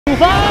出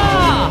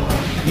发！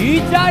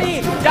于佳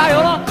艺，加油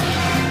了！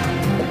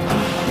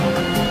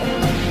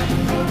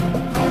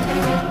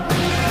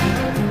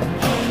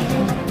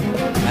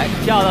来，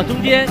跳到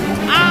中间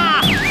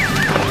啊！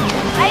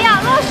哎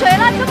呀，落水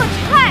了，这么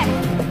快！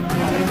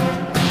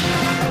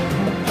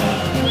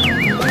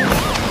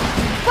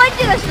关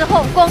键的时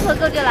候，光头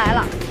哥就来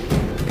了。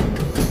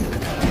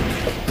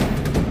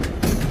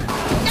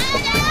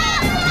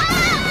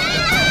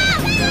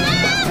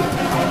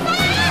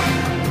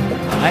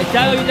 来，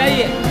加油，于佳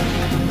艺！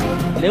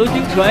流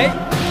星锤，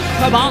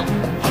快跑！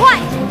快，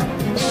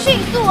迅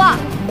速啊！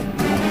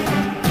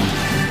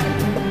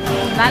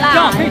来啦！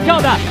跳可以跳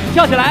的，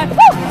跳起来！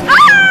啊，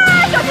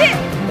小心！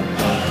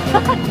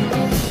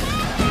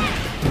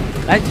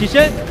来，起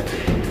身！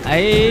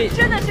哎，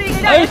真的是一个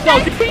让人小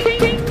心！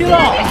踢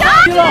了！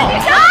踢了！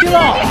踢了！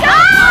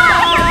哎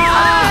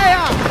呀！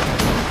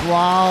哇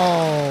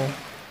哦！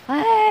哎，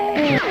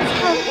看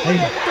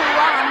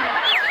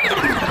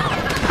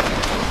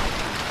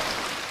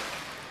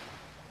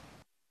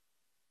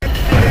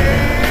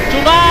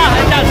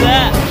不懂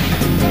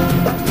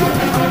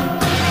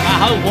啊！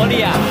 好有活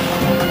力啊！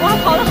哇，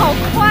跑得好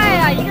快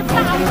啊！一个大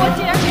波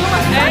竟然只用了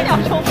3秒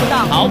冲不到。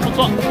好，不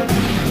错。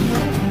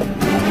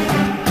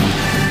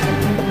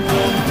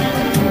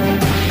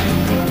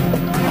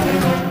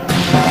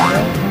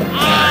哎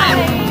呀！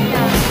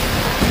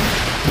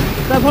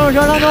在朋友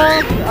圈当中，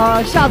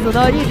夏子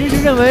呢一直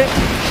是认为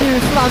是4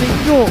大名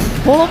著《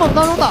红楼梦》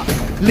当中的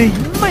林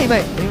妹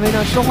妹，因为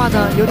呢说话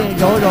呢有点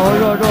柔柔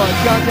弱弱、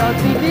娇娇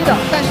滴滴的。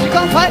但是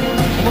刚才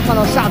我们看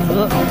到夏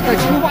子在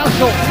出发的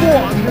时候，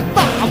哇，这是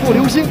大步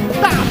流星，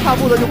大踏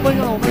步的就奔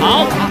上了我们的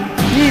跑马，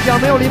一点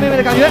没有林妹妹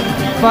的感觉，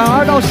反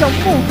而倒像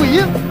穆桂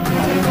英。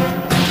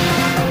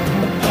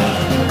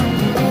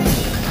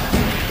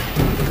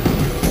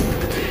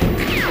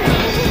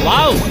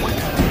哇哦！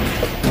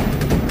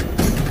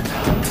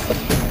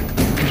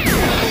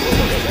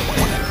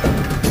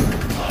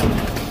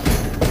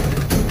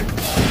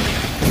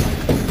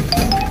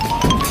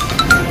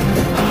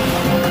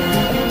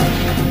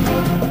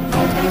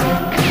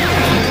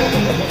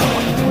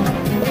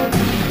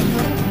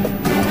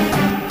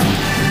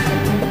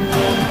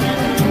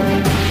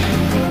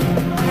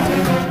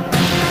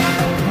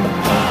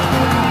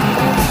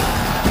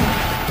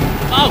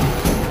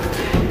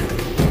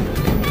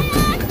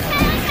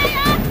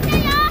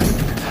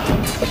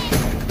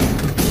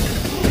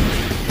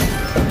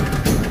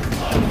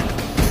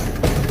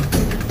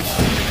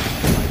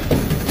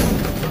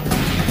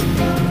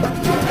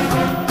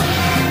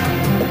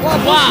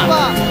 哇，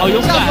好勇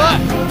敢！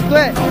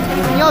对，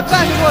你要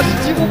站着过是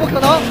几乎不可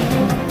能。好，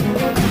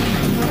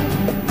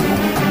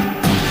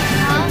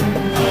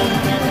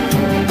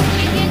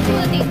擎天柱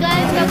的顶端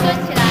要蹲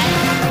起来，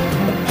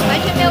完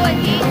全没有问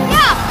题。跳！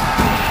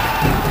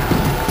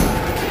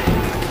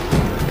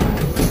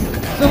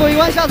最后一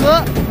关，夏子。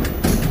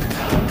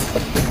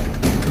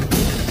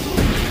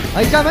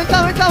哎，站稳，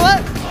站稳，站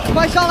稳！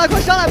快上来，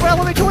快上来，不然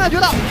会被冲下去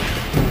的。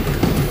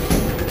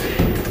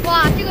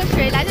哇，这个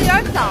水来的有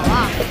点早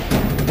啊。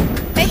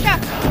 没事儿，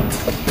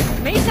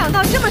没想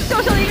到这么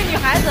瘦瘦的一个女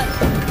孩子，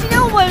竟然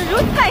稳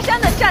如泰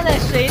山的站在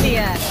水里。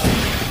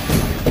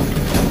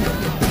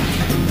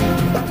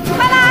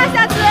快啦，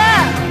夏子！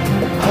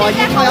哇，阴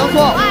差阳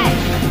错，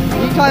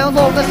阴差阳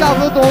错，我们的夏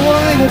子躲过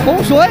了那股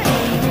洪水。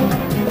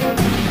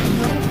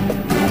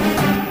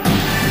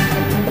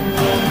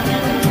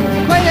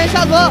快一点，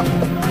夏子！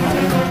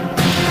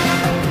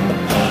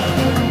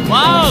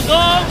哇，恭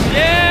喜！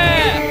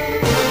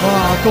哇，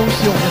恭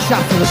喜我们的夏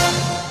子！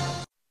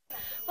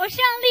 我胜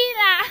利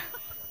啦！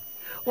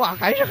哇，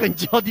还是很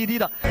娇滴滴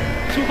的。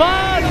出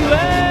发，李文！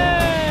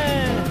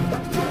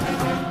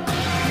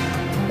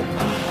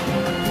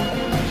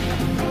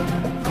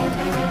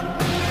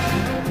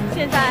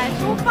现在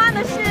出发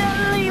的是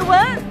李文。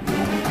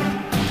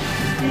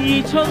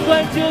一闯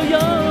关就有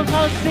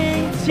好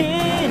心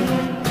情，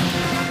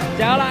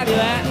加油啦，李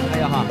文！哎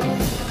呀哈！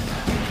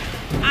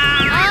哎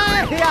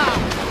呀，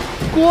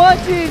国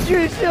际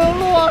巨星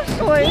落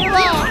水了！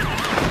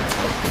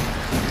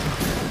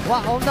 哇，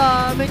我们的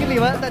美女李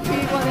文在第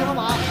一关连环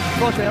马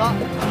落水了。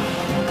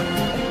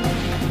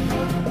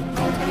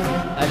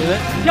来，李文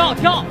跳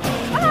跳！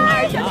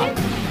哎，小心！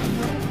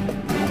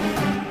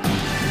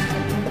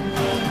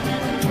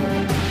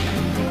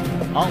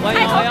好，弯腰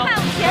弯腰，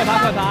快爬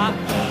快爬！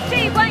这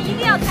一关一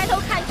定要抬头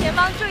看前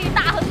方，注意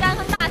大横杆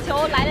和大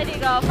球来的这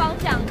个方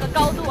向和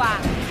高度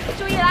啊！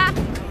注意啦！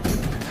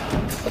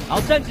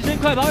好，站起身，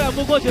快跑2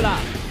步过去了。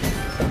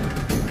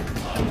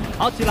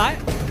好，起来！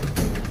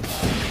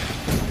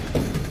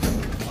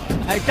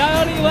 哎，加油，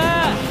李文！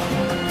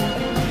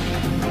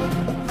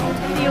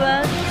李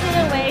文自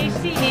认为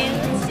是一名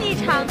气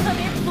场特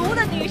别足的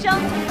女生，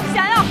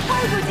想要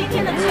hold 住今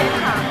天的全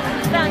场。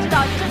但要知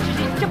道，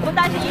这不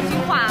单是一句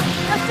话，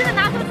要真的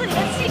拿出自己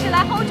的气势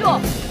来 hold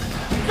住。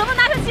怎么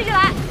拿出气势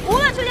来？无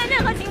论出现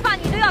任何情况，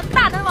你都要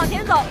大胆往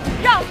前走。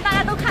让我们大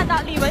家都看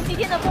到，李文今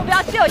天的目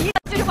标只有一个，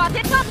就是往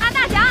前冲拿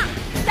大奖。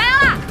加油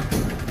啦！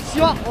希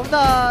望我们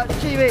的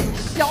这位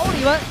小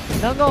李文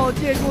能够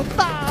借助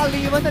大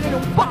李玟的这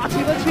种霸气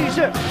和气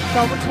势，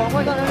在我们闯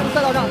关上人生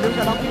赛道上留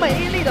下了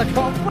美丽的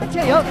闯关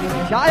倩影。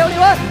加油，李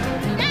玟！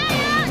加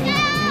油，加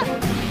油！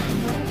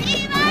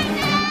李玟加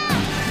油！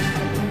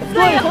最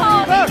后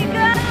一根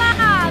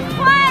啦，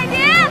快点，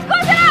过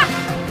去了！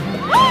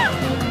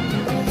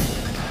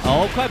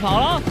好，快跑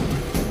了！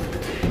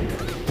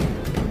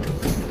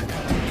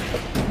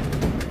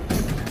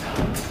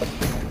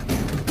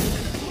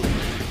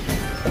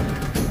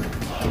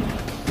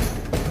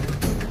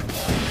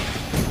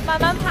慢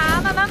慢爬，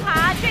慢慢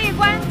爬，这一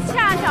关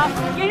恰巧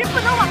也是不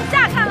能往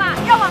下看了，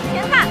要往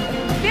前看，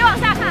别往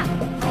下看。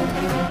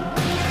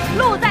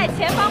路在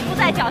前方，不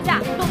在脚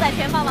下，路在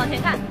前方，往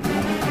前看。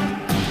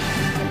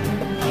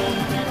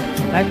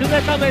来，就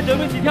在上面准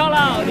备起跳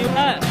了，李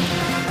玟。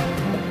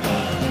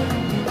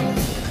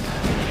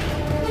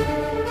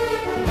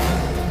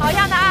好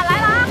样的啊，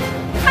来了啊！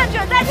看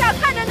准在跳，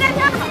看准在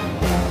跳。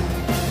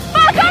爆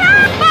球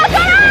了，爆球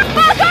了，爆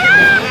球了！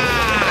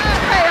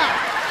哎呀！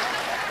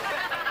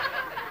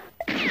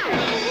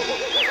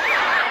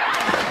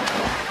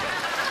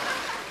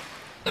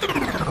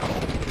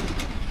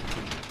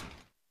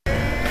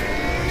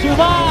出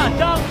发，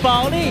张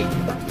宝莉。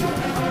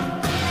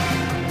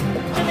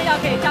真的要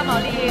给张宝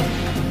莉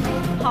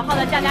好好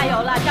的加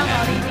油了。张宝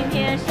莉今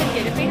天身体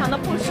也是非常的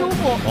不舒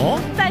服，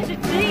但是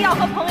执意要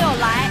和朋友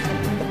来，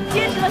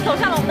坚持的走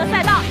上了我们的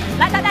赛道。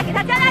来，大家给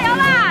她加油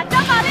啦！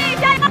张宝莉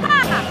加油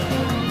啦！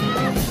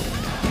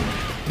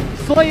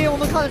所以我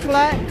们看得出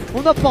来，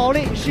我们的宝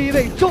莉是一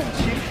位重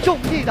情重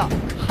义的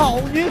好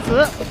女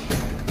子。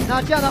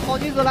那这样的好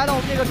女子来到我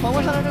们这个闯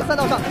关上人生赛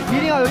道上，一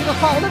定要有一个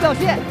好的表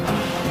现，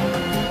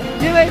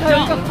因为她有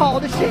一个好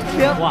的心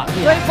情。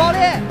所以宝莉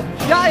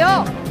加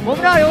油！我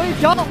们这儿有一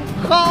条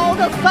好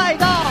的赛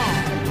道。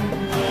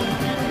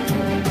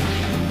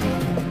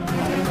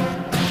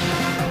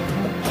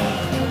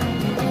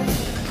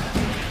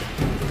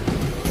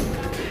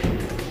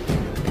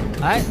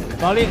来，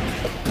宝莉，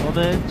我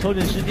们瞅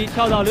准时机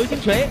跳到流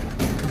星锤。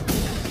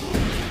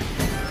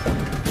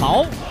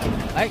好，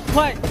来，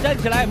快站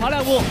起来，跑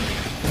2步，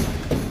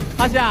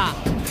趴下，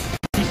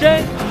起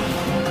身。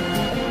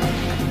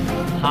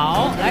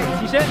好，来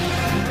起身，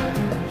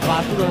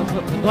哇，速度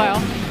很快哦，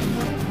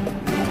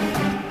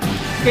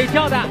可以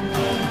跳的。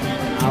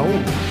啊呜，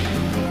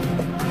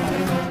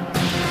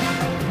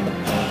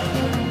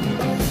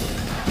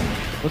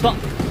不错。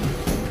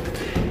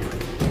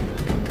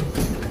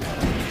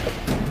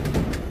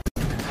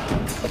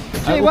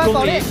这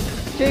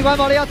一关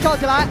宝莉要跳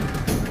起来，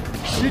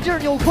使劲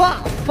扭胯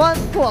翻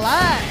过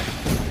来。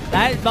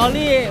来，宝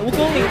莉5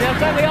公里的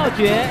3个要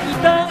诀：一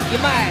蹬一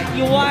迈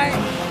一歪，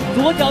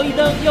左脚一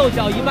蹬，右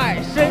脚一迈，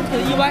身子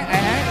一歪，哎，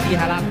厉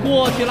害了，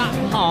过去了，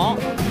好。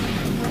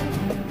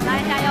来，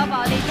加油，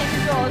宝莉，坚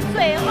持住，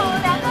最后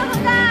2个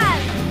横杆，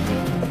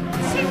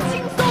轻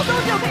轻松松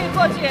就可以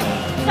过去。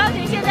相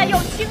信现在用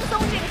轻松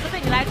这个词对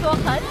你来说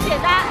很简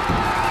单，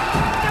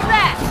对不对？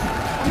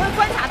我们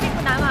关卡并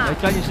不难嘛。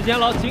抓紧时间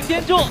了，擎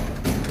天柱。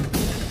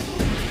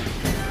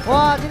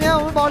哇，今天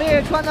我们宝莉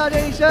穿的这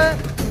一身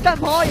战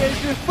袍也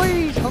是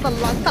非常的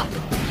蓝的，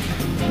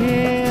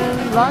天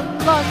蓝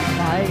蓝，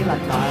海蓝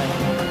蓝，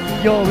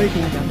有位姑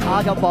娘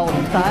她叫宝莉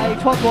在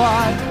闯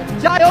关，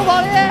加油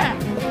宝莉！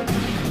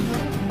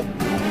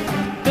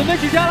准备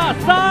起跳了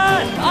，3、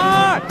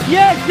2、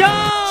1，跳！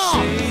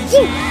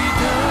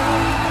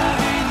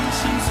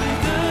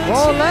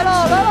哦，来了，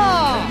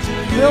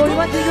最后一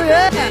关解救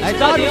员，来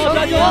抓紧哦，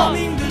抓紧哦！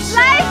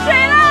来水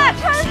了，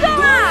传送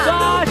了，抓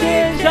紧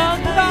上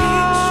道！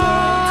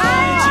哎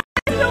呀，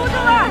守住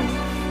了！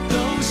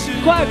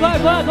快，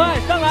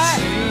上来！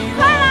快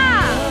啦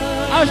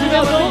！20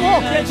秒钟，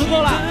先出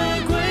够了。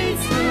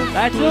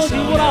来，最后几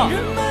步了！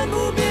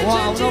哇，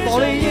我们的宝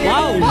莉一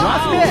哇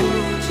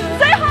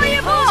最后一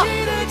步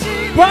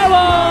 ，Bravo！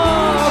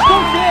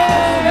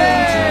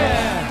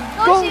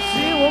 恭喜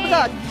我们的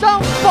张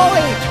宝莉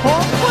闯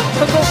关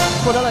成功，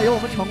获得了由我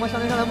们闯关上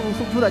人上栏目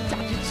送出的价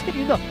值1000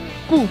元的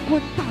过关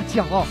大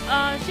奖哦。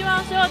希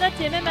望所有的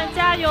姐妹们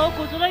加油，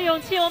鼓足了勇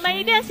气，我们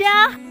一定行！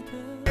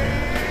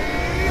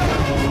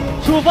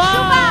出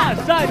发！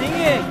单宁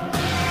运，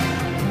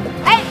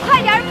哎，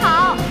快点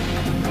跑，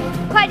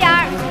快点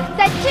儿，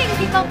在这个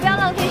地方不要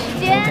浪费时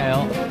间。加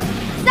油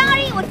！3、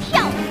2、1，我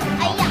跳！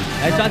哎呀，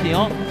来抓紧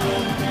哦，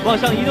往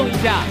上移动一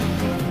下，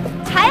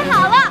踩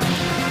好了，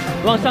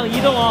往上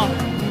移动哦，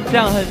这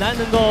样很难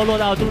能够落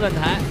到中转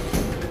台。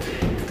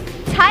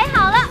踩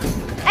好了，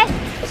哎，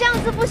这样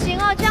子不行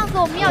哦，这样子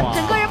我们要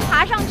整个人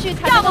爬上去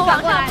才能够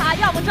往上爬，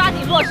要么抓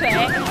紧落水，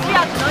这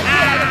样只能越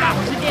来越耽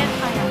误时间。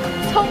哎呀，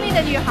聪明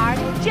的女孩，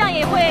这样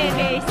也会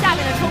给下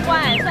面的冲关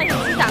算是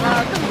积攒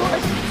了更多的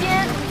时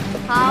间。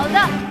好的，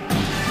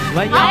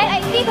弯腰，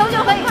哎，低头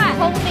就可以，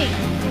聪明，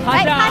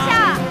哎，趴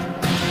下，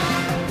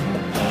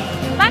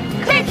来，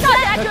可以跳起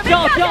来，准备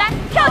跳起来，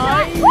跳起来！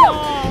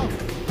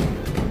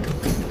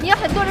你有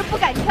很多人不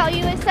敢跳，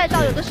因为赛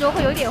道有的时候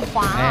会有点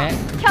滑啊，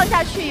跳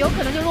下去有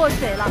可能就落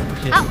水了。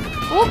好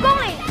，5公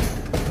里。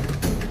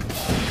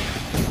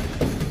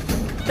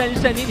但是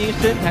单宁宁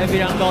身材非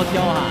常高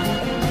挑哈，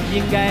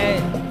应该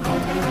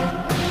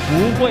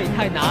不会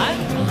太难。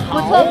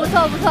不错不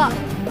错不错，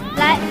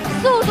来，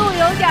速度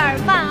有点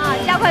慢啊，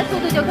加快速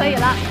度就可以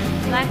了。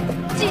来，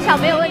技巧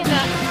没有问题，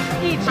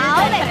一直在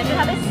展示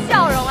他的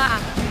笑容啊。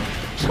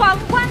闯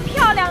关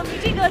漂亮，比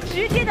这个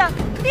直接的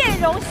面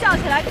容笑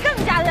起来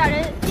更加的让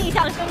人印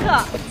象深刻。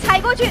踩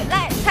过去，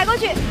来，踩过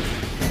去。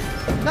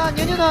那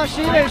宁宁呢，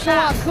是一位说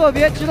话特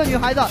别直的女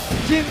孩子，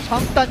经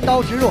常单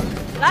刀直入。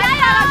来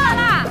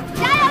呀，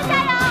加油加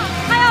油！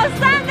还有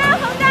3根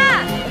横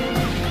杆，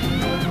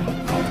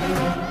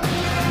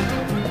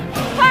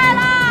快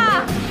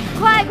啦！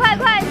快，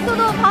速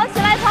度跑起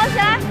来！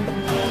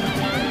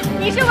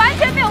你是完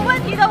全没有问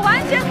题的，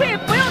完全可以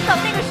不用等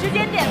那个时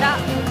间点的，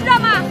知道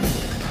吗？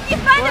一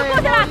翻就过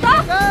去了，走！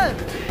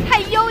太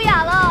优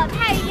雅了，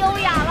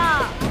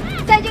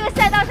在这个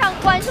赛道上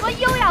管什么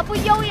优雅不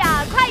优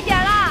雅，快点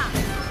啦！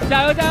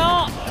加油！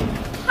好，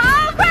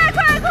快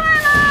了！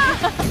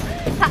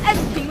他按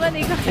停了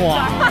那个很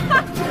哇，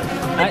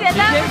不简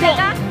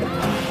单，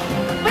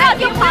不要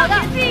停跑的，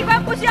这一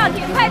关不需要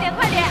停，快点，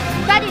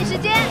抓紧时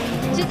间，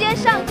直接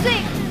上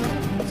最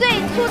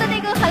粗的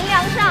那根横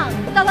梁上，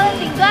到它的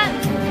顶端。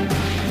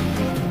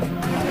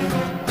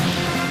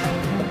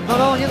慢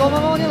慢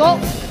往前走，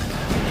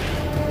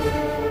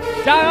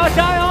加油！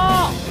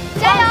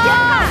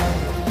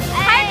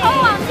抬头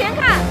往前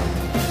看。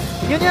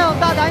宁宁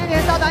大胆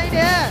一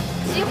点，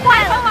急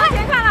坏了，往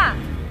前看了。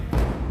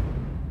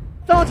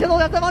再往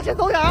前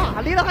走点啊，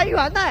离得还远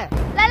呢。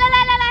来，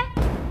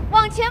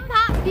往前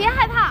爬，别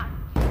害怕，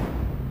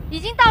已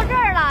经到这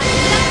儿了，你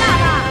尴尬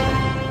了。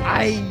哎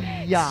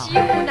呀，骑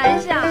虎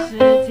难下。时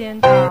间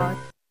到，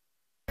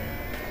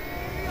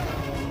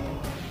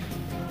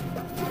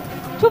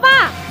出发！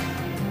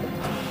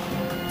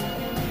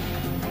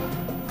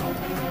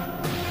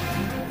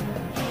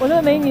我这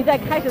位美女在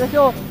开始的时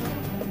候，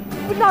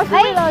不知道是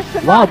为了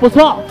什么，哇，不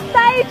错，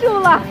呆住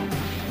了，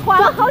缓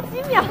了好几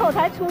秒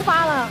才出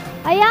发了。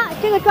哎呀，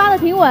这个抓的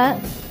挺稳。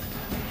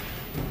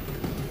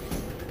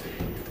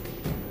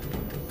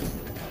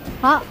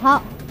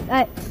好，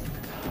哎，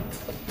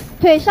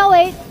腿稍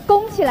微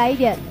弓起来一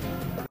点。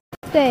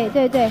对，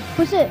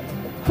不是，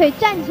腿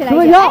站起来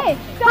一点。哎，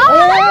好，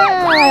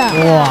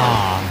哇，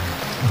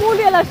忽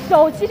略了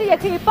手，其实也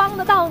可以帮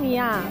得到你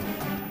啊。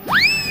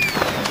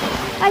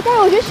哎，但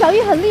是我觉得小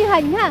易很厉害，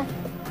你看，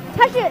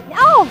他是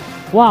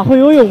哇，会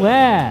游泳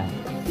哎。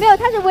没有，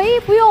他是唯一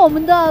不用我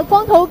们的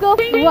光头哥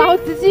扶，然后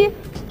自己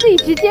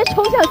直接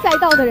冲向赛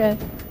道的人。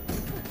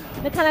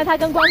那看来他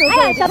跟光头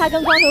哥，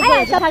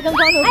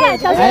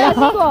小星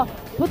座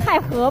不太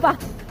合吧？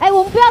哎，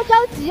我们不要着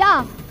急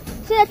啊，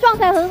现在状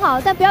态很好，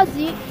但不要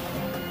急。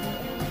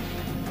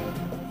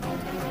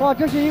哇，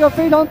这是一个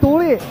非常独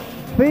立、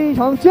非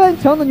常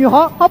坚强的女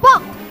孩，好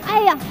棒！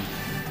哎呀，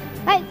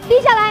哎，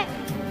低下来，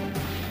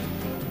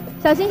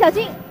小心！抓起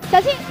来！小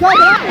心！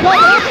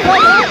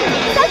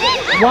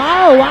哇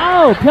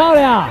哦，漂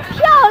亮！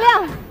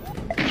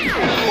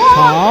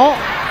好，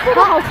速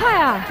度好快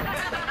啊！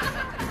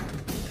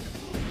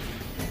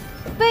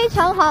非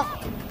常好，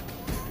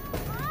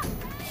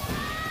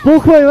不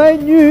愧为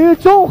女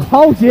中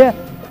豪杰。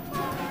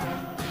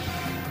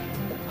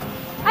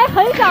哎，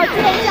很少见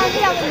像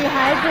这样的女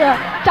孩子，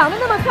长得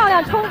那么漂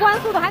亮，冲关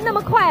速度还那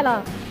么快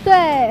了。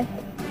对。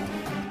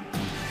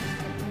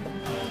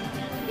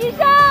医生，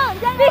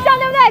对不对？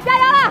加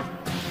油了！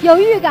有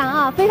预感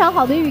啊，非常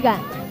好的预感。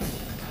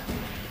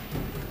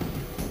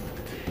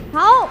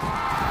好，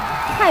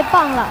太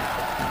棒了！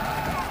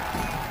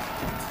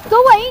走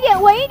稳一点！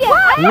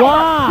哇，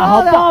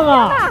好棒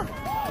啊！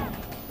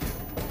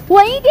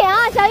稳一点啊，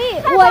小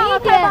易，稳一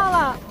点！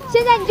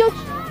现在你就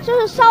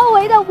是稍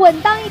微的稳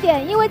当一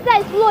点，因为再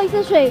落一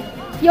次水，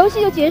游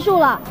戏就结束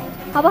了，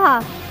好不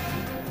好？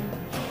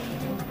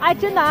哎，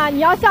真的啊，你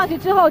要上去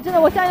之后，真的，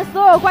我相信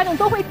所有观众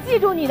都会记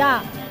住你的。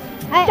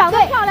哎，长得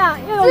漂亮，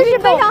又有姿势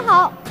非常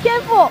好，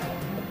天赋，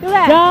对不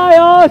对？加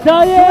油，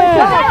小易！加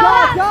油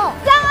了！3、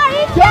2、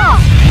1，跳！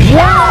哇！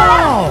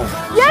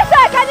元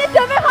帅，赶紧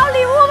准备好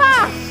礼物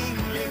吧！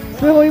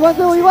最后一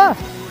关！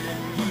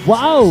哇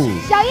哦！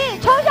小易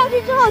冲上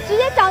去之后，直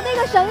接找那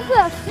个绳子，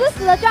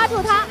死的抓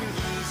住它。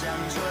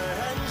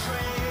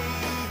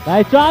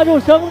来抓住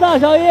绳子，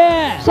小易！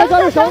绳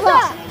子，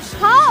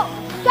好，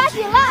抓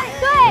紧了，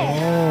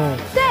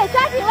对，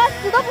抓紧了，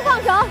死都不放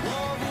手。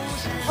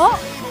哦，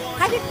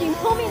还是挺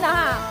聪明的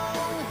哈。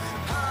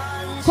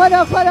快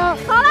点！好了，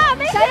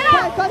没时间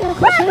了，快点，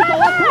快！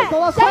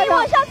小易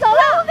往上走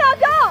了5秒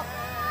钟，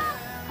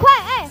快，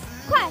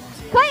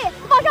可以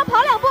往上跑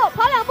2步，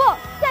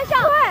再上，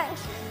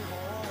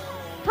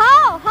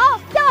好，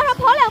再往上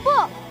跑2步，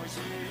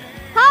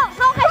好，还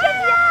剩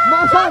几？马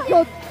上就，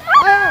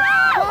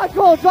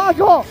抓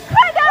住，快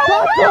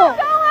点，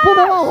不能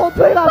往后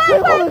退了，最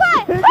后的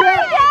时间，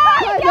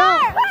快点！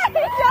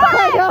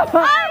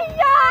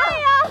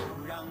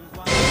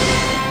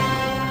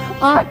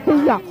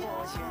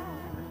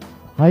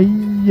哎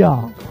呀，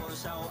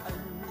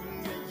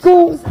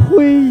功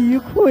亏一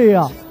篑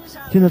啊！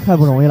真的太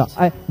不容易了。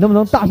哎，能不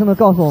能大声的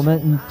告诉我们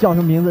你叫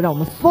什么名字，让我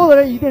们所有的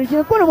人以及电视机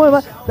的观众朋友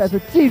们再次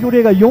记住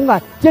这个勇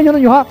敢坚强的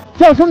女孩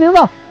叫什么名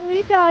字？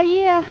李小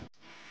艺。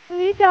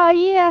于小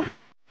艺。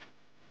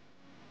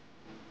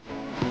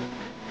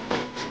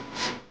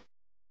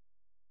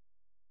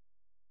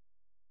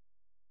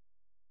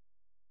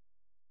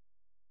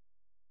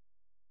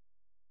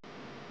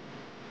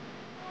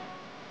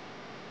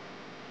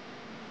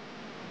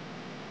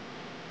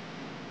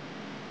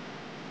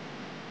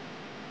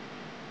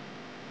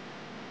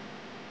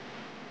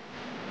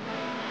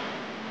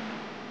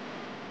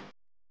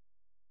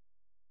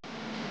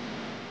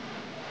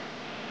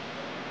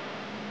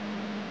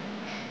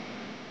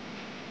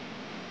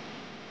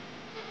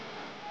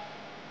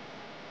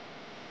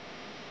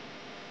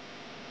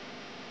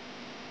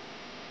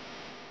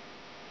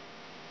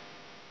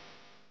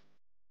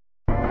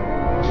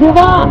出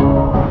发！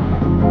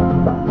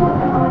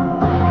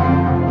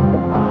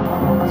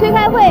崔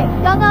开慧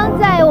刚刚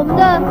在我们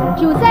的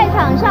主赛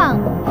场上，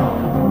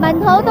满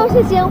头都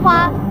是鲜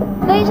花，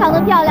非常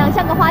的漂亮，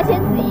像个花仙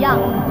子一样。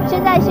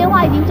现在鲜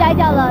花已经摘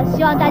掉了，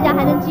希望大家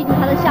还能记住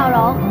她的笑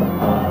容。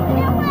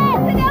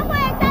崔开慧，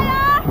加油！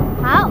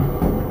好，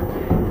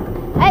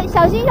哎，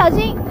小心小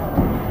心，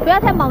不要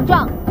太莽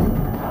撞。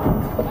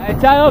哎，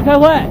加油，开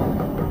慧！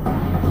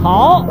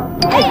好。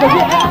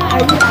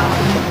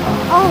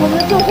哦，我们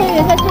的救生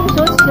员在这个时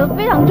候起了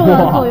非常重要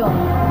的作用。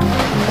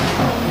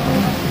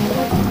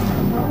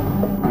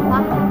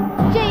好，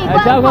这一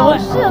关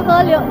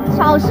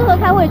好适合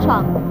开会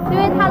闯，因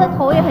为他的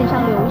头也很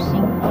像流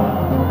星，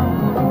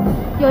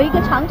有一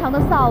个长长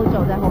的扫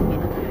帚在后面。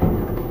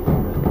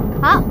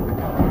好，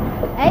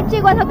哎，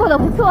这关他过得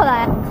不错了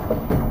哎。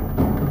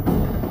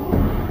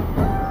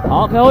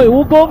好，开会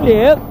5公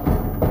里。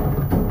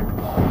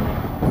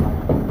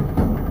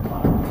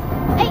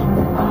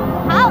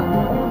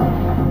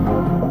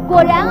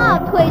果然啊，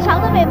腿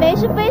长的美眉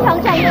是非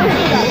常占优势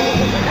的。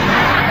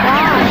哇，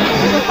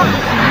这个发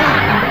型！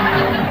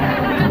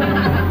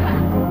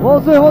我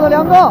最后的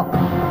2个，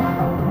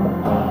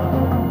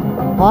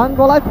翻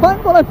过来，翻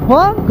过来，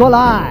翻过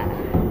来。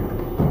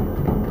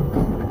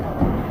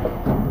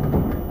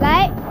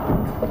来，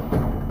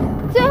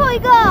最后一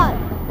个，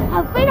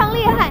啊，非常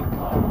厉害。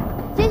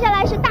接下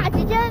来是大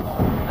急针。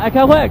来，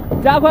开会，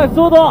加快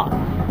速度。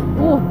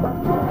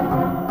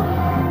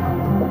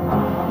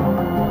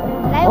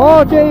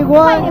哦，这一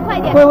关快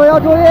点，慧慧要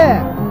注意，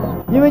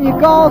因为你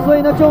高，所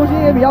以呢重心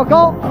也比较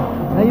高，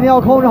那一定要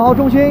控制好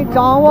重心，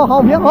掌握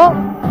好平衡，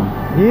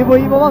一步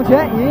一步往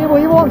前，一步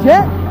一步往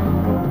前，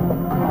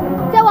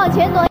再往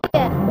前挪一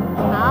点，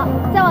好，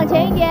再往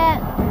前一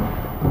点，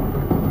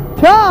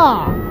跳，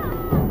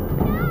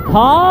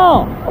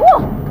好，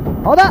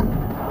好的，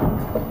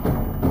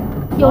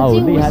有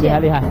惊无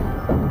险，厉害！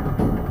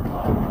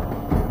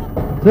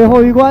最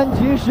后一关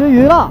及时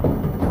雨了。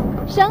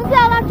绳子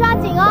要拉抓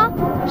紧哦，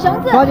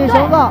绳子抓紧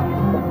绳子，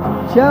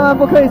千万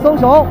不可以松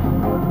手，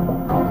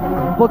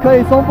不可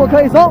以松，不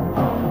可以松，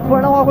不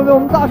然的话会被我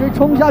们大水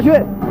冲下去。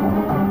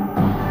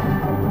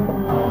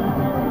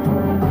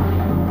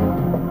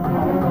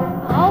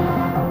好，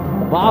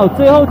哇，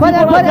最后快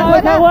点，开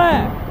会！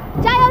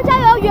加油加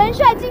油，元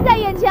帅近在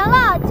眼前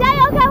了，加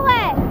油开会！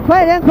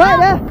快点，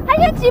还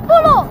有几步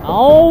路。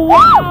哦哇，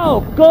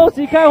恭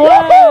喜开会！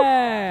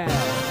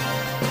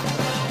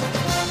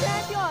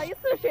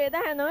水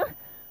但还能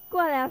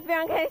过来，非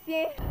常开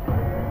心。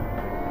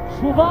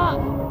出发！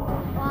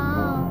哇，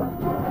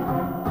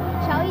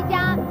乔一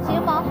佳睫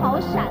毛好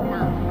闪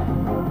呐！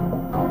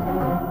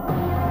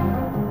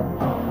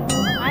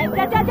哎，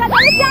加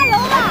油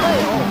了！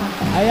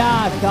哎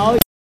呀，乔落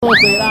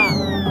水了。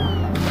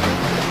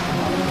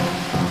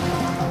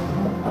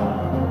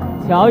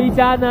乔一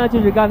佳呢，就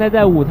是刚才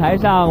在舞台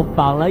上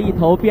绑了一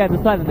头辫子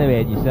蒜的那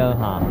位女生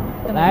哈。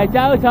来，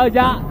加油，乔一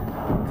佳！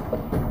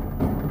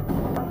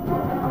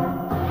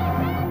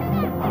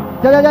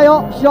加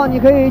油！希望你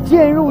可以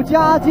渐入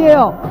佳境。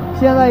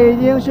现在已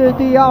经是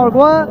第2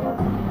关，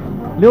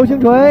流星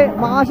锤，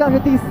马上是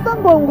第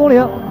3关5公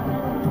里。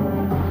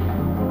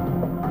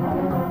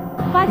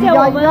发现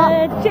我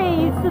们这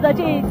一次的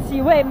这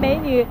几位美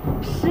女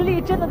实力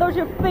真的都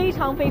是非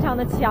常非常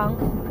的强，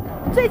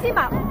最起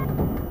码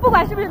不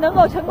管是不是能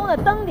够成功的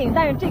登顶，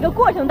但是这个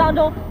过程当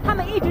中，她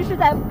们一直是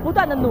在不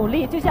断的努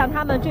力，就像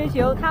她们追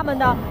求她们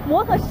的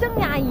模特生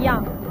涯一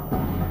样。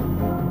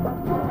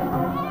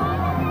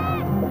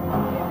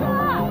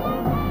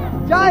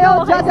加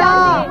油，佳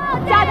佳！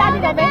佳佳这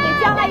种美女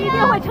将来一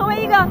定会成为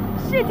一个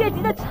世界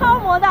级的超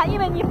模的，因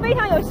为你非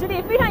常有实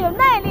力，非常有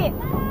耐力。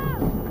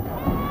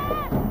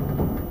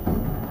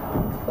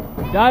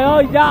加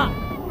油，一佳！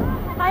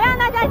好样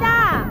的，佳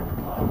佳！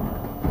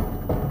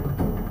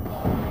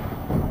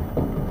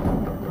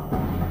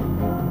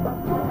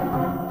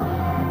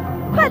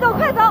快走，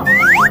快走！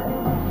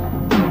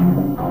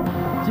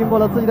经过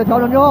了自己的调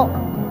整之后，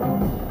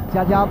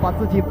佳佳把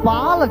自己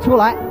拔了出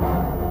来。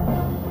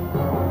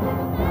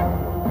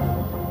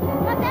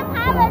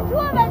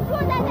稳住，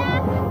大家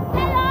加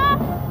油！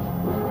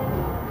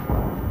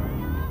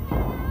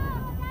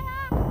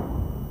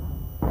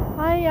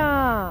哎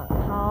呀，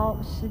好，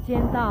时间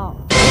到，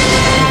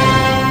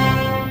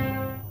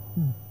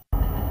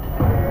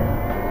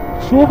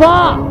出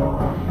发！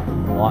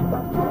哇，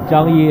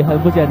张毅很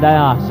不简单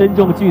啊，身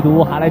中剧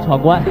毒还来闯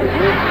关，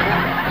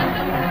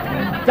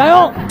加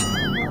油！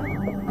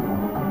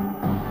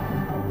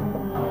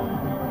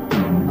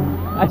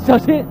哎，小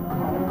心！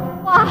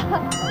哇，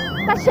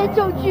他身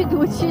中剧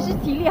毒，其实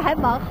体力还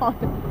蛮好的，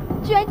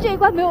居然这一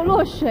关没有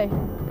落水。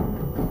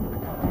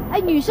哎，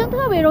女生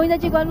特别容易在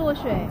这关落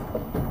水。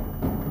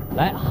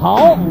来，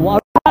好，我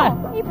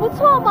你不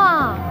错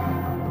嘛。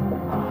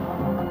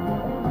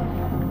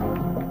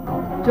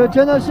这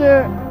真的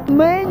是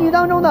美女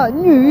当中的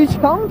女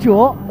强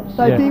者，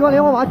在第一关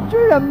连环马居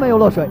然没有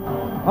落水，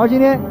而今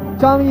天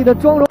张毅的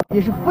妆容也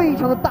是非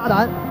常的大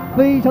胆，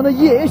非常的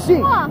野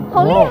性。哇，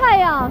好厉害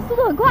呀，速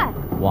度很快。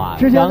哇，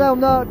之前在我们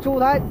的主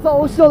台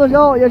走秀的时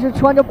候，也是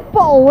穿着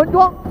豹纹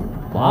装。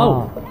哇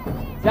哦，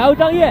加油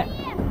张毅！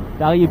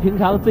张毅平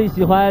常最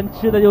喜欢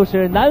吃的就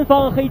是南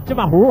方黑芝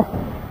麻糊。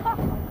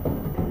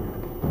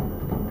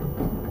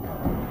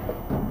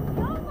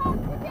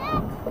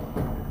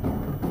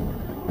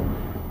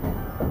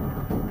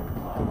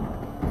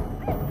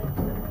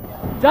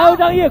加油，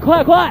张毅，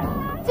快快！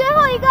最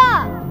后一个，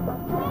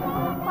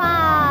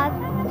哇，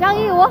张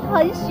毅，我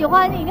很喜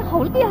欢你，你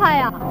好厉害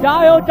呀！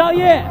加油，张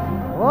毅！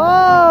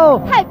哇，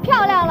太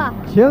漂亮了！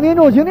请盯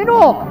住，请盯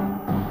住！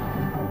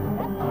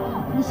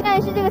你现在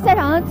是这个赛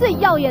场上最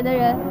耀眼的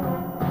人。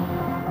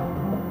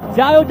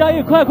加油，张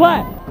毅，快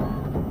快！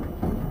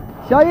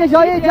小易，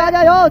小易，加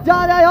油，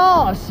加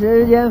油！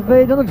时间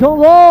非常的充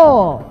足，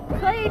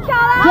可以跳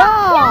了！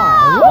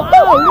哇，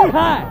厉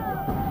害！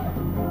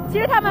其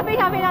实他们非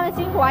常的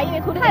辛苦啊，因为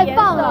涂的颜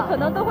色可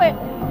能都会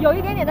有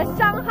一点点的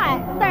伤害，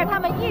但是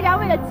他们依然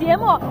为了节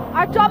目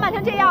而装扮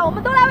成这样，我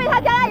们都来为他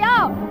加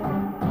油！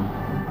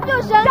抓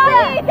住绳子，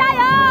张毅加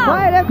油！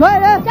快点，快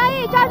点！张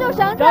毅抓住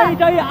绳子，张毅，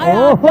张毅，哎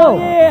呀，张毅！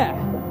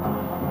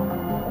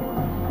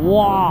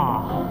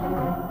哇，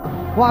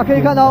哇，可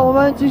以看到我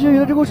们积蓄雨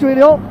的这股水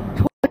流，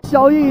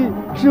小易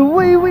是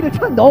微微的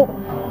颤抖，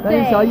但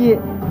是小易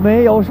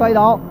没有摔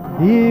倒，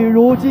一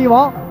如既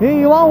往，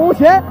一往无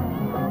前。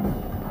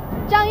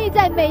张毅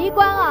在每一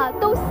关啊，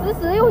都死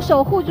死的用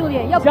手护住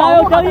脸，要保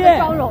护好他的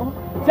妆容。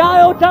加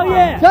油，张毅！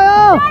加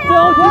油！最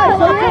后快，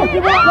小易，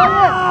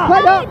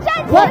快点！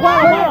站起来！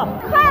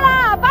快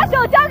了，把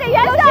手交给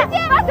元帅，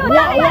把手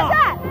交给元帅！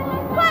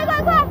快！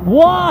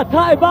哇，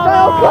太棒了！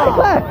加油，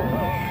快！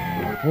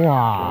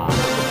哇！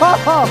哇！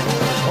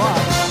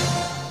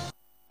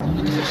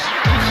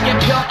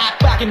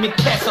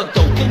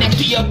 밑에서도 그냥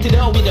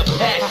뛰어들어 with a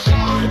passion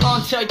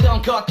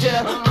얹혀있던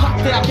것들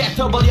확 다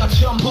뱉어버려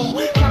전부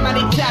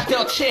가만히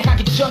닫혀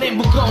체하기 전에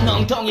무거운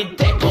엉덩이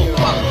대고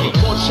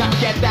못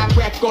찾겠다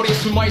랩골이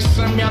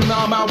숨어있으면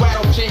너만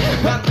외롭지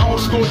난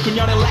oldschool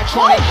그녀의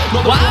electronic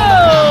너도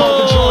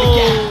모든 joy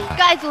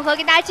各位组合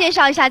跟大家介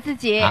绍一下自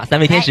己啊，三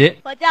位天使，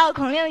我叫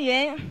孔令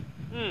云，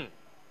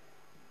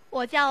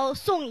我叫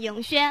宋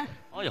颖轩，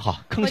哦哟好，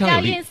铿我叫锵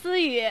有力殷。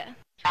思雨，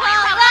闯关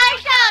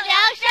上梁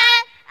山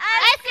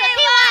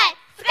SKY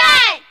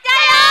Sky 加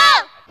油！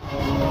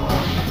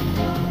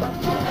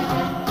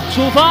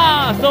出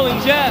发，宋颖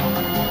轩。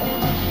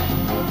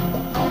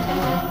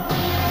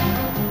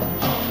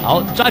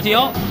好，抓紧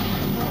哦！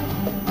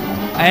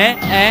哎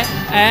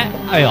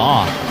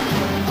呦！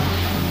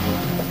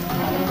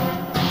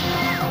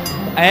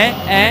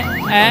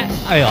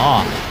哎呦！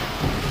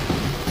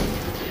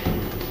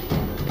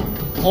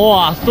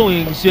哇，宋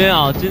颖轩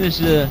啊，真的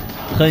是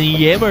很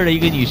爷们儿的一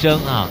个女生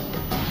啊！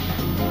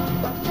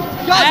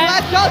跳起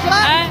来，跳起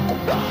来！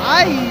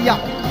哎呀，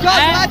跳起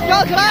来，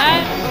跳起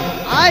来！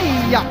哎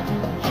呀，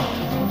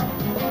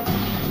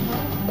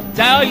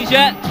加油，颖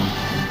轩！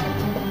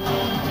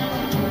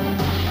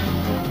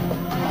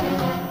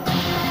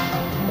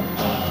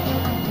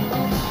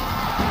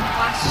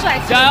哇，帅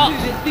气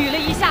捋了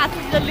一下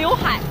自己的刘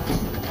海。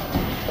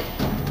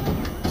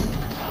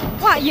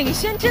哇，颖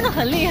轩真的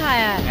很厉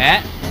害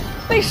哎！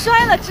被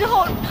摔了之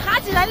后爬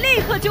起来，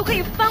立刻就可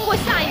以翻过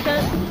下一根。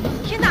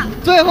天哪！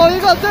最后一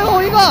个，最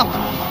后一个！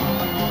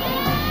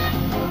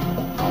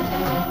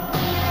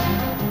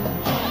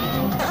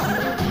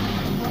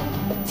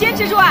坚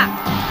持住啊！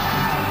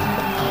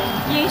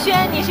颖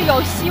轩，你是有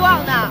希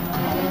望的，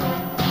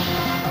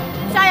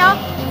加油！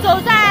走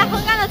在横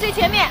杆的最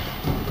前面。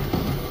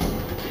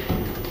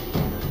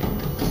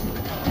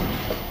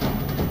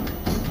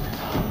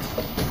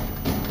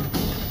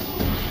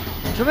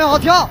准备好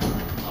跳！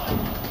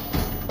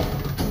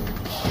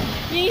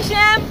颖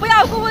轩，不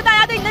要辜负大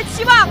家对你的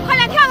期望，快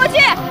点跳过去！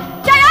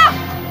加油！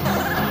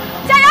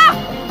加油！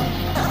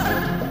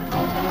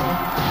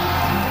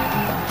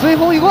最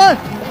后一关！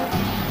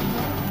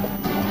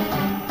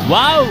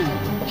哇哦！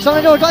上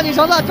来之后抓紧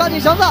绳子，抓紧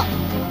绳子！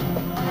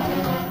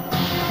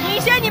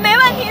颖轩，你没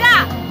问题的！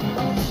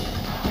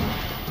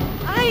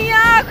哎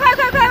呀，快！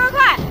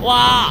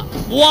哇！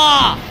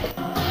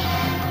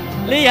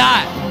厉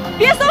害！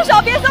别松手，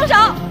别松手！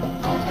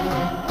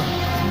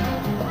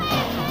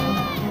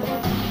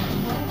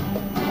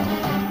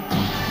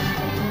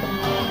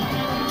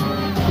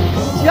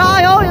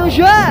加油，颖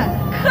轩！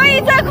可以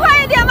再快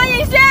一点吗，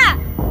颖轩？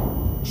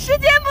时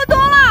间不多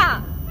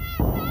了。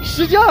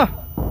使劲儿！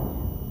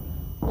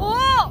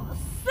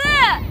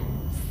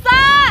 5、4、3、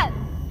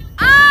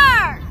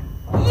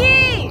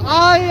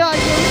哎呀，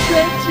有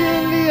权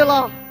尽力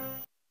了。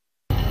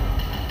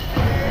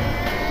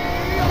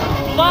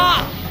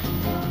发。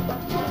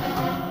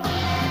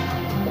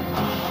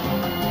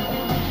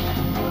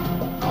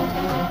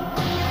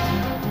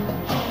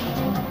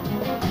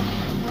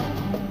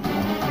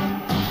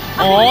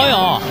哦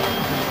哟！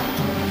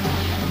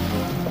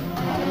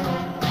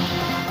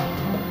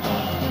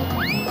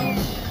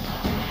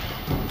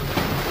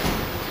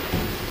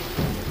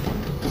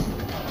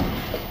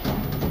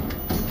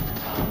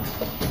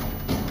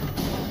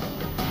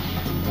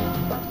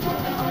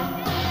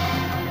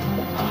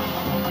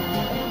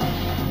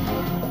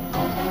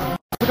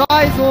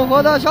该组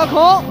合的小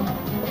孔，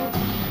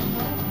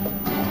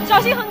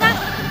小心横杆。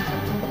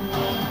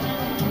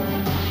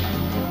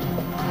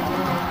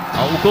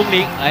好，5公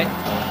里，哎，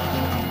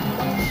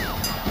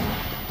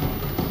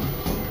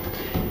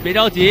别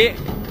着急，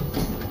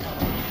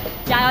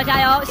加油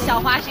加油！小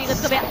花是一个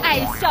特别爱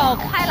笑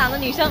开朗的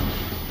女生，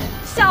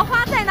小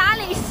花在哪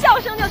里，笑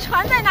声就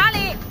传在哪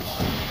里。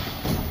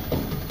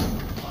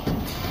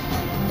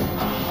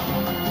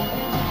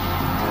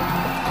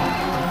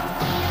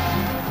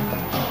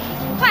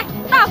快，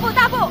大步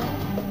大步！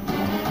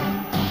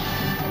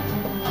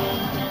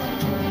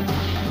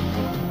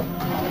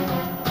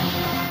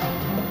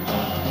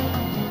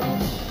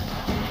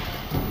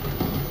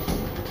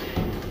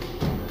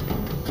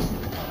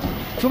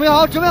准备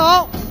好，准备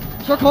好，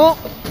小孔，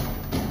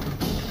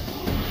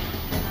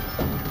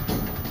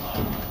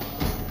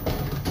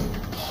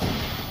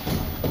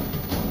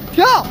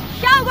跳，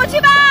跳过去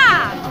吧！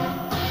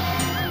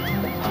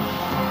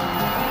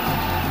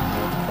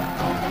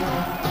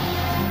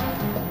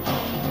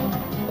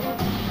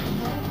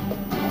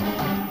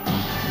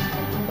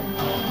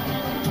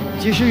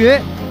继续鱼，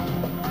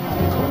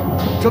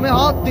准备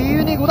好，抵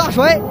御那股大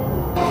水，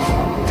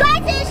抓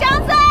紧绳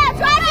子，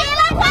抓紧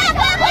了，快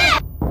快快！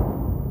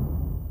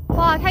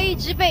哇，他一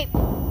直被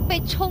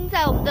冲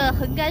在我们的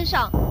横杆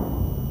上。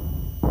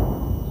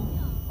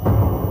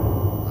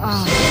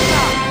啊！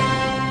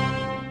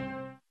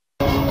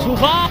出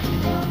发！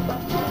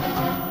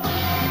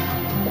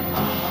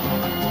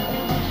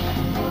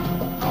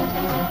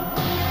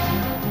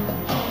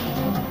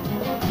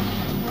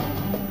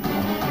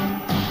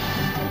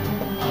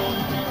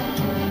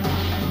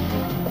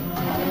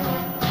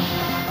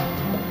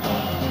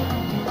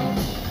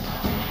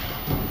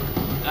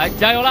哎，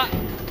加油了！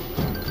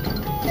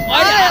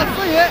哎呀，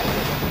思雨！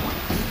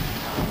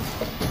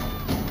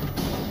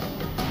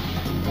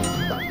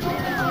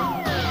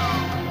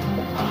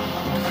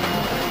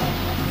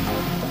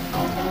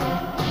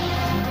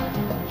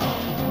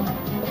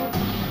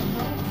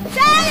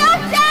加油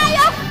加油！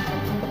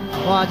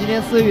哇，今天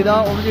思雨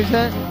的我们这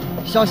身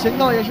小行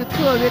头也是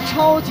特别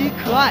超级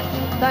可爱，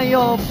但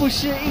又不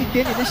失一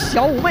点点的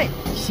小妩媚、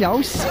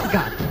小性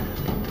感。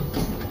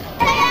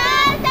加油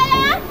加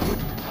油！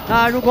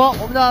那如果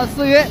我们的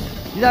思雨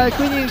你在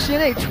规定时间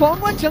内闯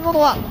关成功的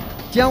话，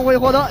将会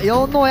获得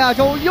由诺亚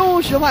舟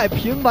优学派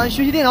平板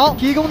学习电脑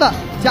提供的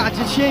价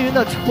值1000元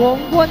的闯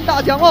关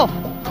大奖哦！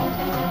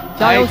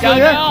加油，思雨！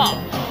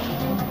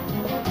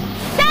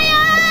加油！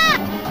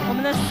我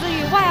们的思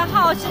雨外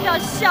号是叫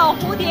小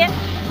蝴蝶，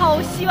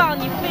好希望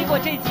你飞过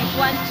这几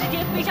关，直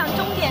接飞上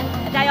终点，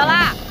加油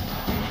啦！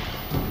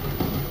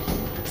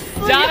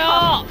加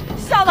油！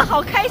笑得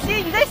好开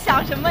心，你在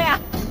想什么呀？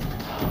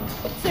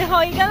最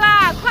后一个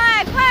啦，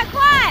快快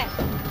快！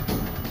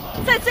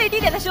在最低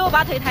点的时候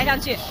把腿抬上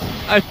去，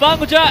哎，翻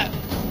过去！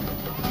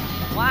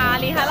哇，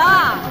厉害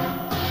了！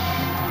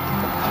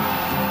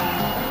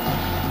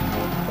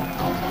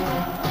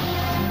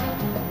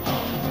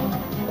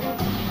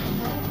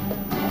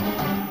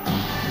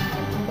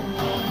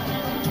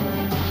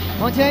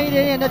往前一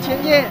点点的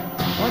前进，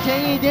往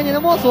前一点点的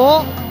摸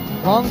索，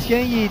往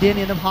前一点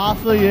点的爬，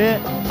思雨！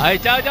哎，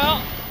加油加油！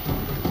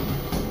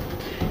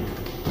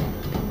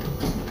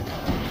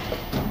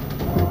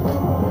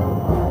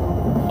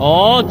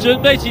哦，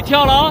准备起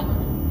跳了啊！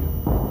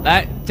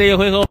来，这一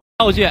回合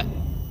跳过去。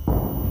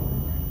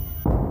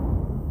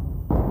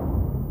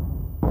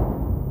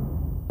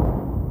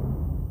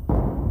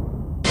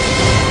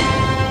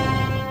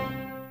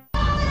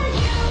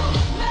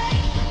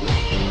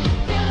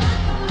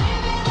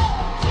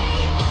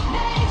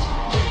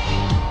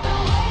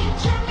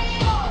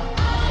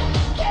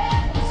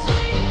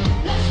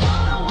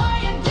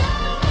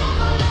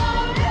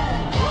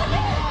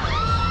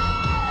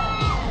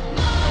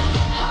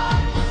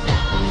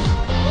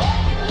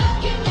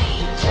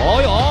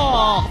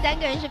3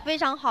个人是非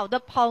常好的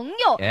朋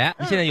友。哎，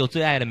你现在有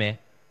最爱了没？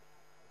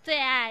最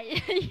爱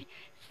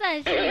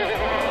算是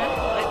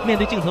有。面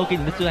对镜头，给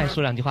你的最爱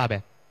说2句话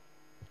呗。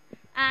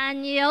啊，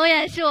你永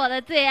远是我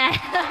的最爱。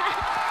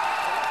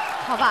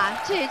好吧，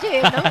这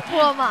也能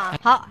播吗？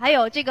好，还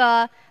有这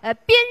个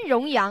边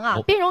荣阳啊，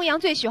边荣阳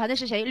最喜欢的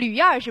是谁？吕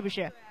燕是不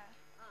是？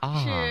啊，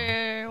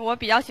是我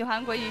比较喜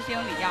欢国际星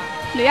吕燕。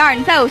吕燕，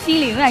你在我心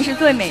里永远是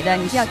最美的，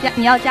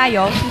你要加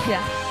油，谢谢。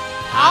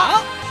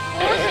好。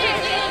不是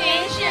精灵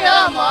是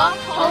恶魔，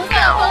红色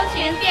风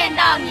裙电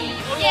到你。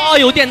哦，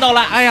有电到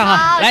了！哎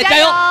呀，来加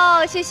油！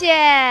谢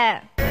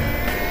谢。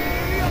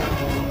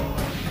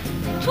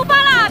出发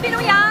啦，边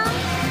荣阳。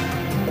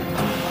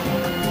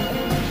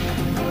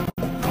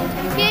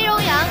边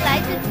荣阳来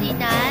自济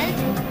南，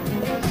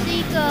是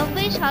一个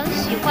非常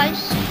喜欢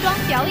时装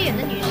表演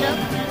的女生。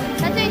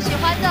她最喜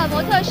欢的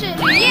模特是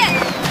吕燕。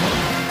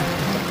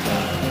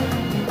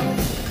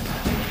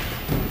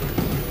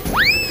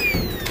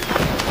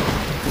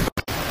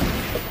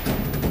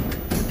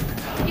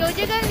有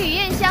着跟吕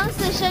燕相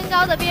似身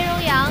高的边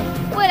荣阳，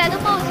未来的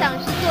梦想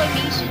是做一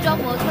名时装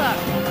模特。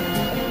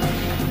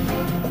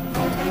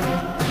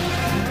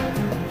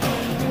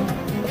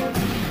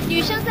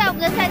女生在我们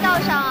的赛道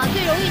上啊，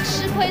最容易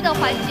吃亏的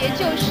环节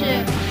就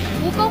是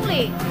5公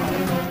里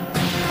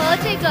和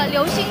这个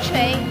流星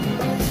锤。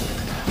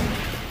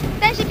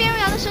但是边荣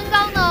阳的身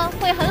高呢，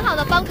会很好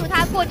的帮助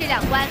她过这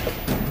2关。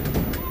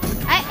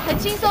哎，很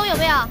轻松，有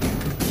没有？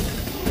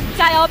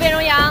加油，边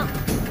荣阳！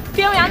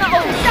边荣阳的偶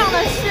像呢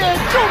是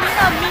著名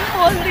的名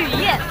模吕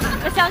燕，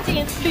我相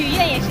信吕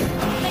燕也是，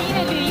那因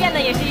为吕燕呢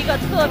也是一个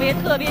特别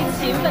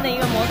勤奋的一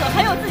个模特，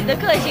很有自己的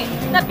个性。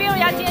那边荣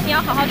阳今天你要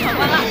好好闯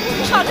关了，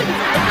闯出你自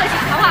己的个性，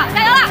好不好？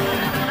加油啦！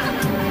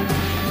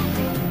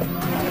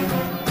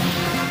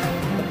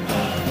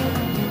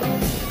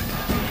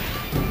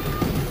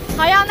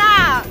好样的！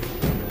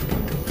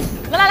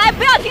来，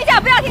不要停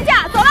下，不要停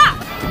下，走了！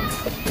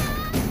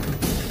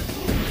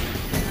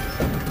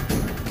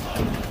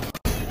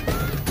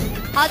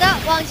好的，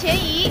往前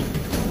移。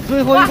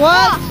最后一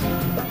关，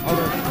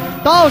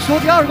倒数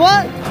第2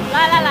关。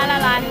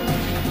来，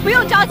不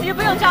用着急，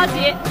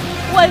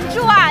稳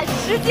住啊！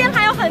时间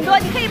还有很多，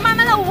你可以慢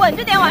慢的稳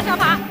着点往上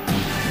爬，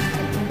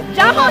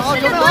然后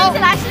试着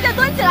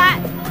蹲起来，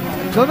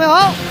准备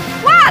好！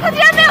哇，他竟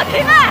然没有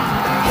停哎！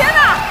天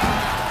哪！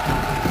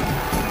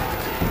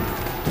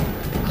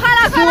快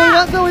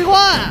了！最后一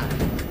关！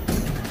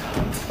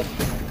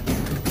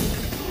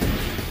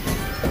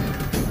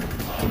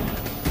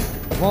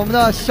我们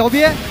的小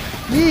编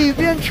一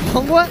边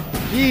闯关，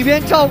一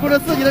边照顾着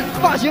自己的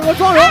发型和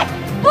妆容。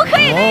不可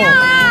以那样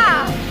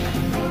啊！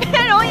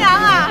边荣阳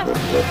啊，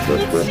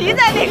你骑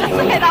在那个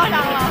赛道上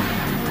了。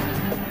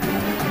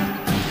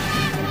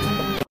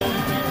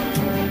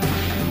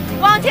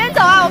往前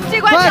走啊！我们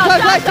这关叫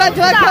快站起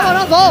来，快往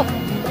上走！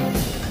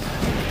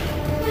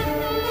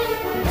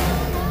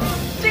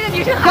这个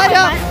女生还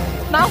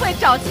蛮会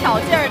找巧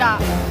劲儿的。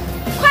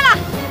快了！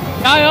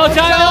加油！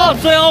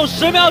最后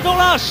10秒钟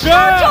了，10、9、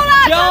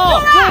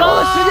8、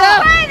时间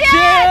7、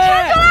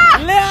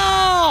6、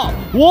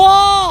5，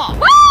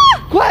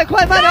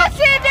快慢点！恭喜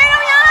边荣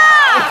阳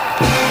了！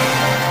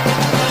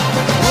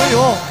哎呦，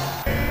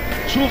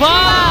出发！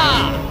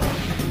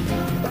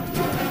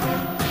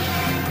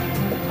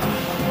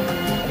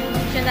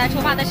现在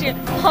出发的是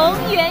彭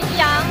元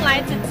阳，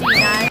来自济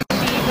南，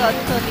是一个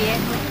特别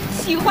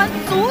喜欢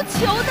足球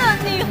的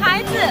女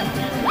孩子。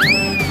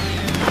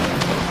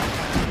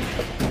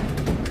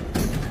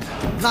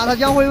那她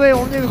将会为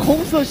我们这个红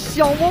色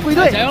小魔鬼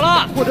队加油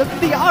了，获得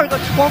第2个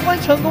闯关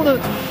成功的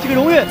这个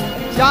荣誉！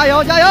加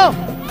油！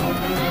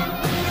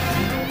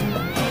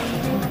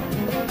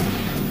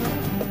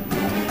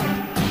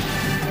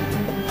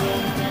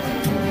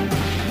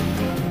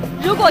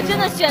如果真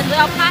的选择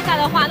要趴下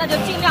的话，那就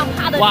尽量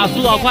趴的哇，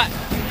速度好快，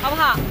好不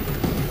好？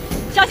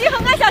小心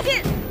横杆，小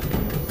心！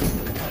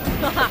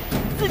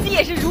自己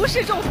也是如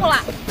释重负了，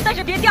但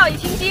是别掉以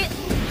轻心。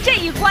这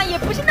一关也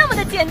不是那么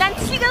的简单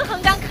，7根横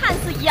杆看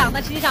似一样，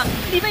但实际上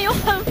里面有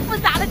很复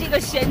杂的这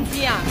个玄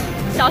机啊！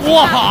小心！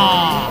哇，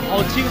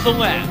好轻松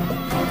哎！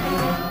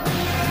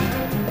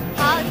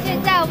好，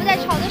现在我们在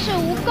闯的是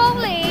5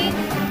公里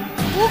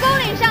，5公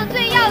里上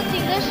最要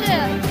紧的是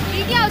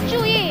一定要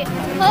注意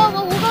和我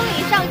们5公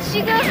里上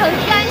7根横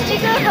杆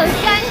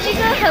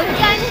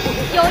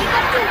有一个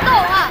互动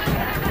啊，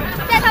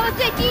在他们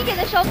最低点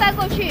的时候翻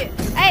过去，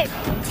哎，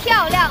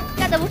漂亮，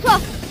干得不错，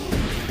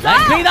来，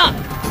可以的。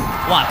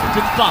哇，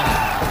真棒！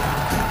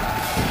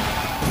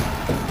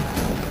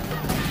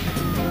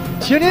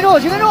请盯住，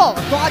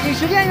抓紧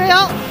时间，元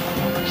阳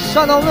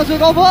上到我们的最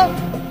高峰。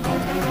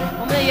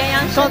我们的元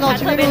阳上到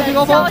特别的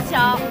娇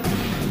小。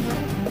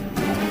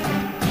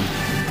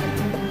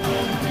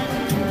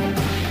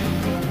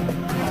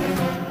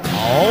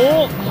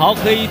好，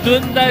可以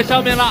蹲在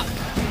上面了。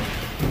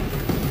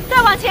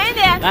再往前一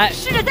点，来，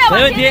试着再往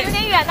前一点，有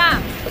点远呐。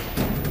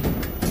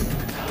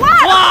哇，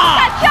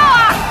敢跳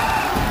啊！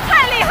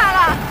太厉害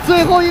了！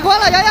最后一关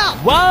了，洋洋！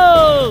哇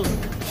哦！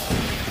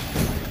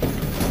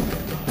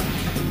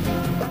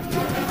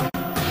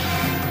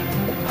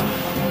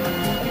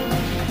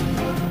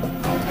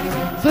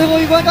最后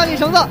一关，抓紧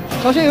绳子，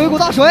小心有一股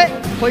大水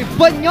会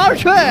奔你而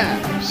去。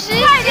时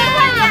间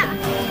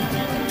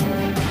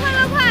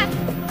快！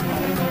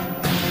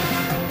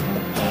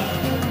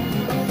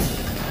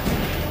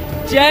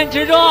坚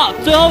持住，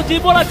最后几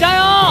步了，加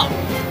油！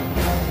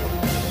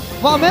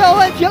哇，没有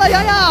问题了，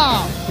洋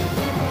洋！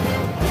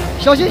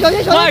小心，快，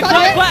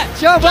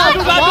千万不要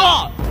抓住！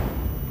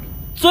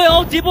最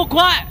后几步，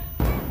快！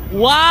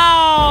哇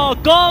哦，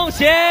恭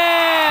喜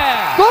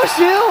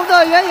我们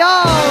的元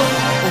阳，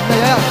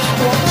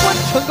闯关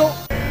成功，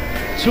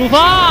出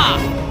发！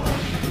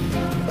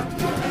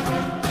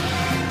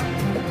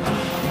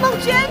孟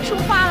娟出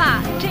发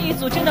了，这一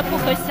组真的不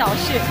可小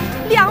视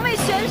，2位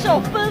选手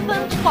纷纷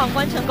闯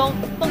关成功。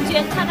孟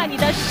娟，看看你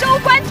的收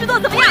官之作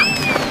怎么样？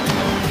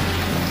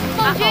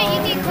孟娟一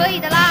定可以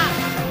的啦！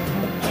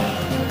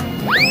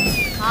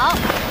好。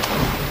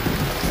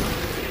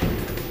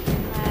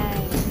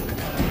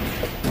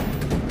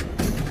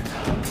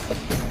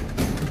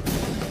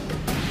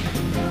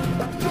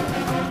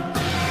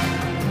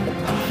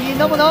 你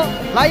能不能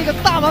来一个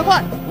大满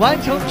贯，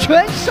完成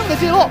全胜的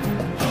记录？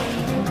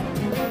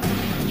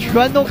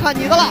全都看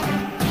你的了！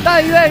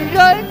但愿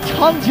人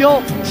长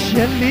久，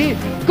千里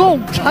共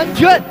婵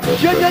娟，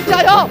娟娟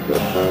加油！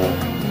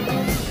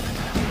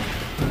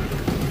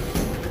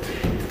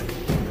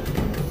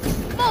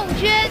孟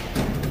娟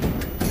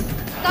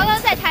刚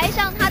刚在台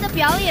上，她的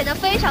表演呢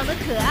非常的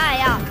可爱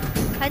呀、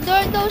很多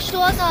人都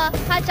说呢，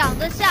她长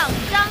得像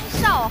张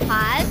韶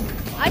涵。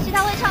 而且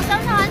他会唱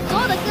张韶涵所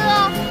有的歌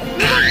哦。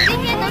如果你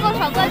今天能够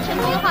闯关成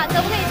功的话，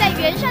可不可以在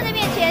元帅的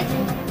面前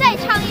再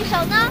唱一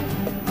首呢？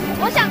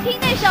我想听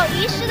那首《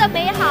遗失的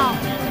美好》。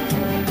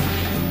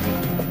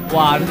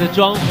哇，真的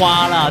妆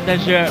花了，但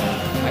是，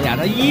哎呀，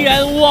他依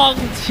然往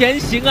前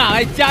行啊！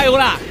来，加油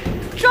啦！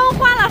妆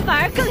花了，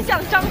反而更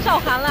像张韶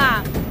涵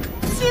啦，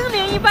精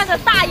灵一般的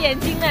大眼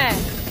睛哎。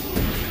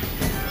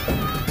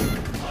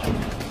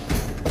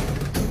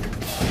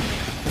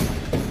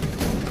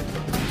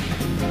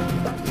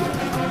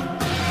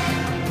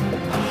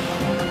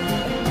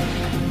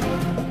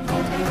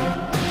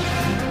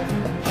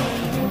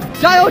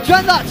 加油，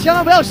娟子，千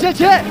万不要泄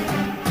气！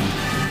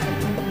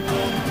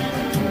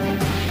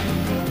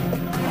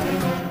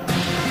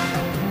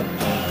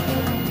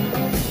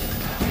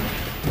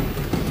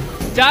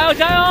加油，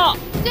加油！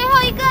最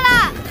后一个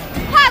了，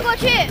跨过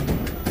去！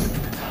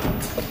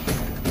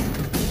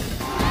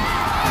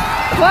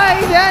快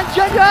一点，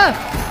娟娟！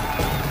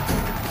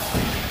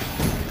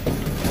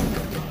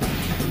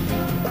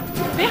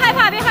别害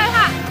怕，别害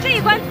怕，这一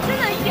关真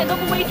的一点都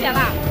不危险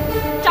啦，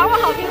掌握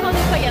好平衡就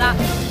可以了。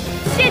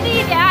 切记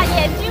一点啊，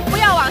眼睛不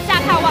要往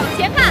下看，往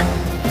前看，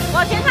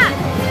往前看。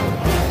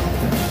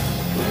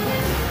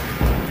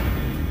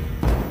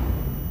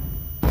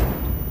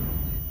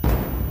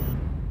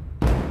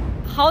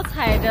好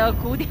踩着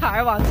鼓点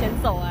儿往前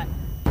走哎！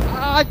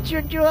啊，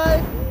娟娟！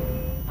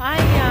哎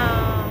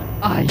呀！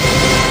哎呀！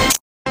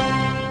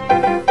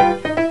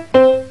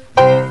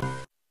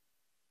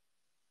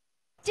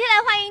接下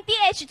来欢迎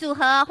DH 组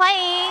合，欢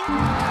迎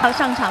要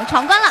上场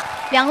闯关了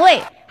，2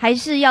位。 还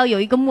是要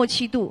有一个默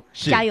契度，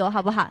加油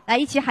好不好？来，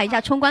一起喊一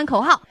下冲关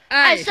口号：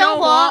爱生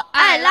活，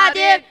爱拉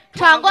丁，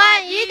闯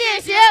关一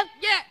定行！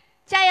耶！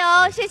加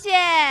油，谢谢。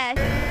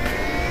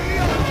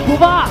出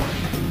发！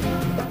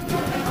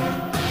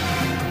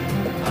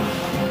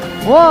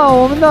哇，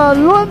我们的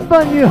伦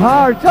本女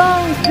孩张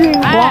金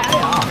华，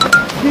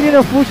今天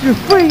的服饰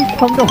非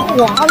常的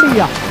华丽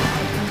呀、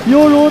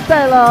犹如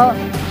戴了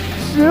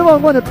10万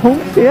贯的铜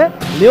钱。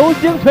流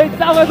星锤，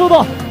加快速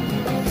度！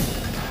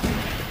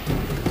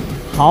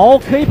 好，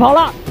可以跑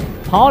了，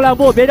跑2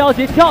步，别着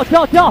急，跳！哎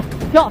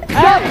呀，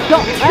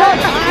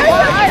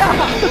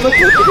怎么出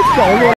这个角落？